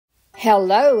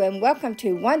Hello and welcome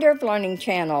to Wonder of Learning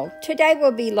channel. Today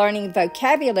we'll be learning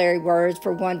vocabulary words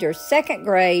for Wonder's 2nd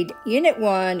grade, Unit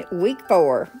 1, Week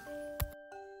 4.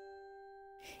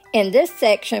 In this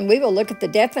section, we will look at the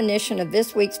definition of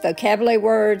this week's vocabulary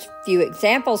words, view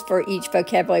examples for each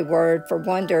vocabulary word for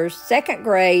Wonder's 2nd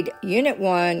grade, Unit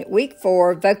 1, Week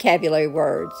 4 vocabulary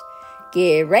words.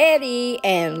 Get ready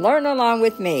and learn along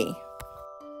with me.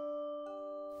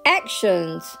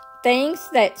 Actions. Things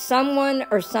that someone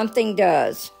or something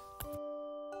does.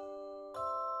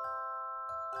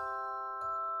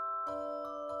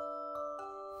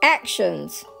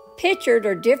 Actions. Pictured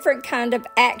or different kind of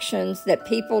actions that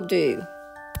people do.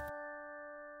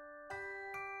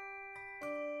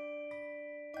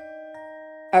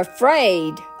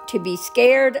 Afraid. To be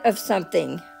scared of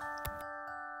something.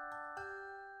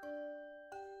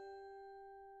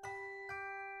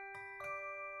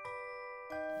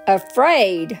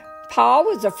 Afraid. Paul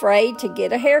was afraid to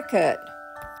get a haircut.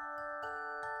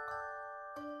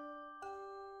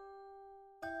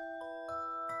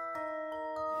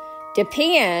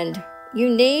 Depend. You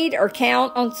need or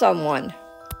count on someone.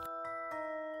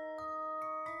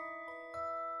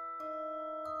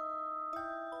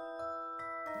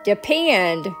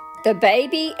 Depend. The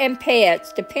baby and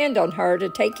pets depend on her to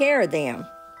take care of them.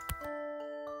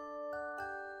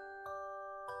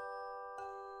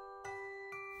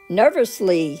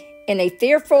 Nervously. In a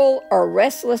fearful or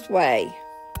restless way.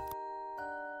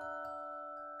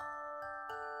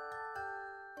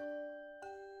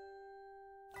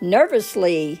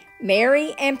 Nervously.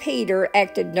 Mary and Peter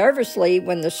acted nervously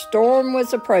when the storm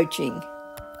was approaching.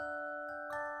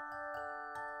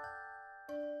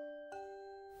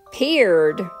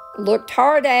 Peered. Looked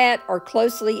hard at or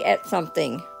closely at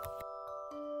something.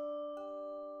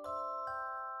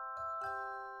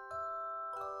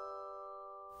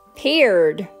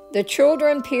 Peered. The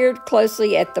children peered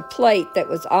closely at the plate that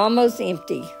was almost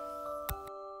empty.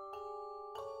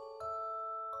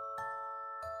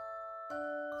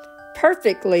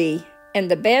 Perfectly, in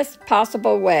the best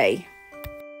possible way.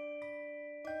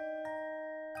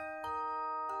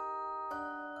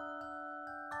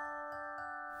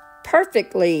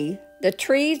 Perfectly, the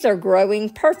trees are growing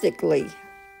perfectly.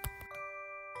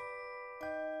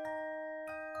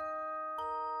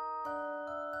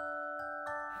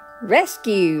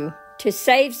 Rescue. To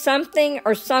save something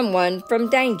or someone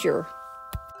from danger.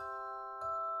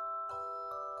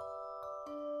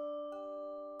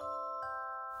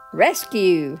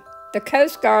 Rescue. The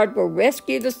Coast Guard will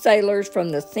rescue the sailors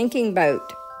from the sinking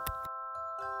boat.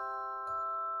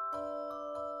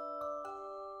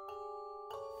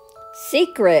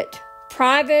 Secret.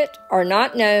 Private or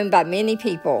not known by many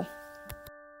people.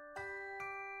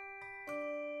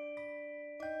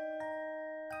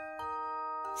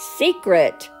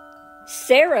 Secret.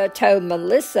 Sarah told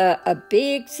Melissa a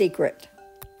big secret.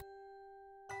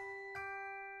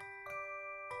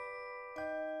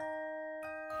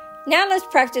 Now let's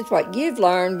practice what you've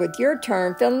learned with your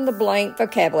turn fill-in-the-blank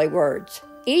vocabulary words.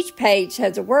 Each page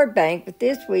has a word bank with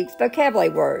this week's vocabulary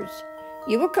words.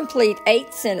 You will complete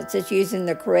 8 sentences using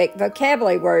the correct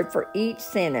vocabulary word for each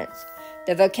sentence.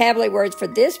 The vocabulary words for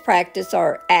this practice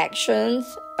are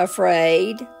actions,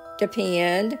 afraid,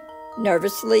 depend,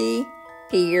 nervously,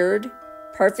 peered,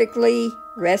 perfectly,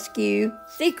 rescue,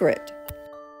 secret.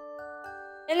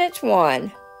 Sentence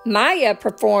 1. Maya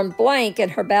performed blank in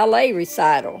her ballet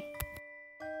recital.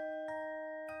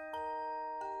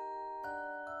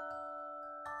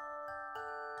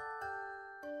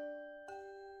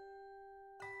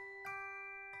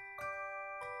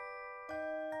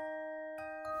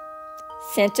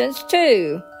 Sentence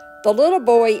 2. The little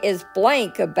boy is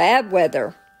blank of bad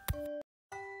weather.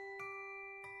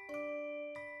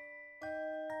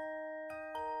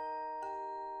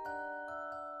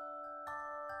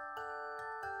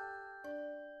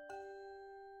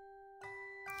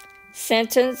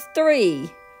 Sentence 3.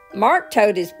 Mark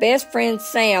told his best friend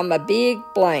Sam a big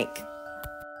blank.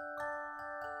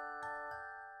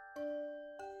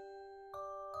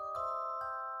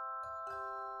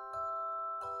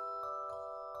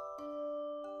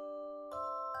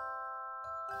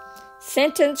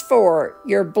 Sentence 4.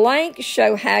 Your blank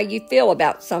show how you feel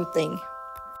about something.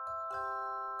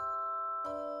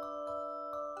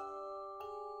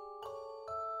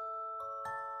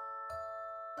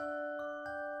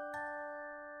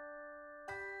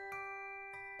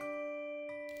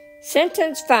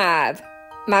 Sentence 5.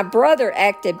 My brother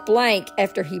acted blank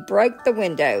after he broke the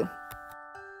window.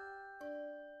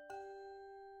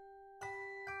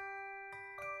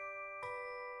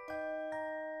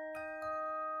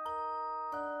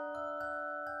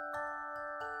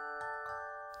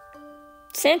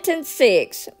 Sentence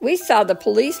 6. We saw the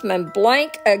policeman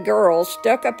blank a girl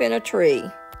stuck up in a tree.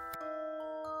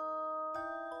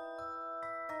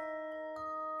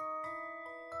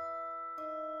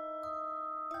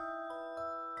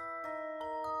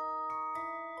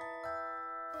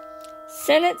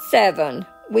 Sentence 7.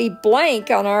 We blank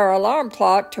on our alarm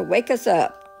clock to wake us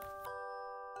up.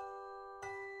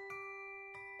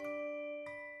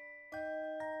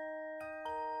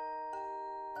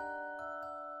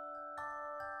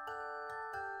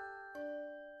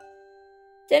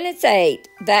 Sentence 8.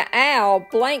 The owl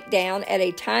blanked down at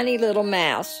a tiny little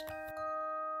mouse.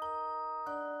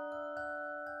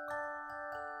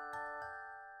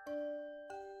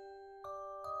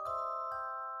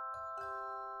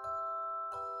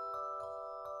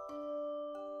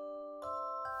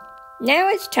 Now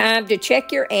it's time to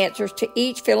check your answers to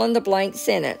each fill-in-the-blank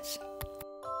sentence.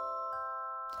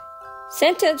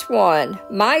 Sentence 1.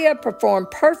 Maya performed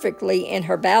perfectly in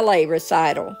her ballet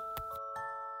recital.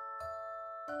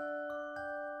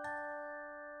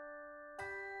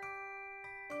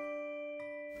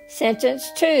 Sentence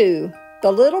 2.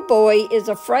 The little boy is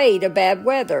afraid of bad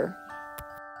weather.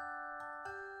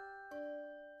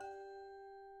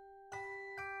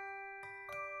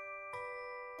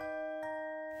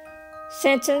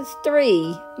 Sentence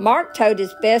 3. Mark told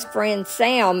his best friend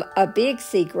Sam a big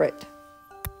secret.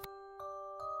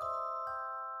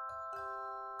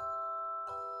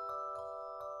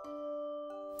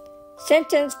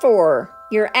 Sentence 4.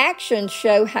 Your actions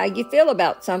show how you feel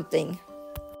about something.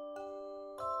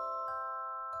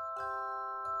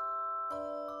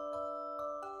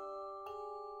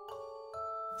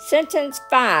 Sentence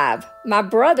 5. My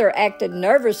brother acted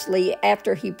nervously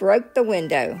after he broke the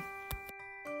window.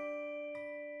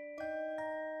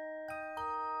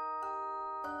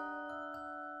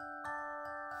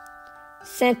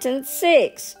 Sentence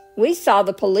 6. We saw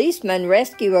the policeman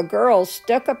rescue a girl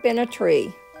stuck up in a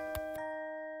tree.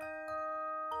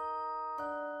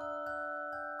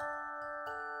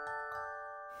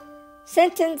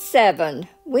 Sentence 7.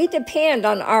 We depend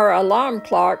on our alarm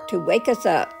clock to wake us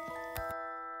up.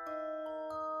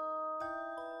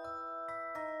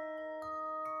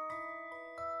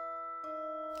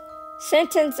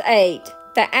 Sentence 8.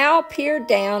 The owl peered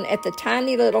down at the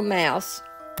tiny little mouse.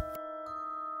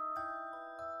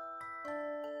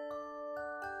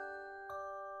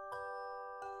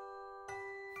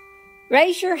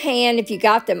 Raise your hand if you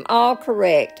got them all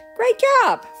correct. Great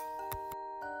job!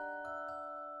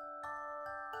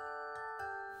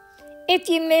 If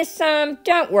you missed some,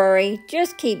 don't worry.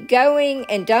 Just keep going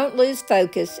and don't lose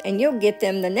focus, and you'll get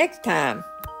them the next time.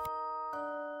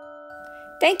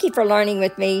 Thank you for learning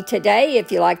with me today.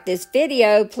 If you like this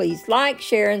video, please like,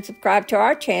 share, and subscribe to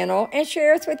our channel and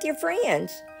share us with your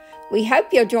friends. We hope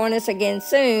you'll join us again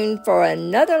soon for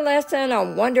another lesson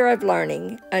on Wonder of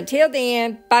Learning. Until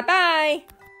then, bye-bye.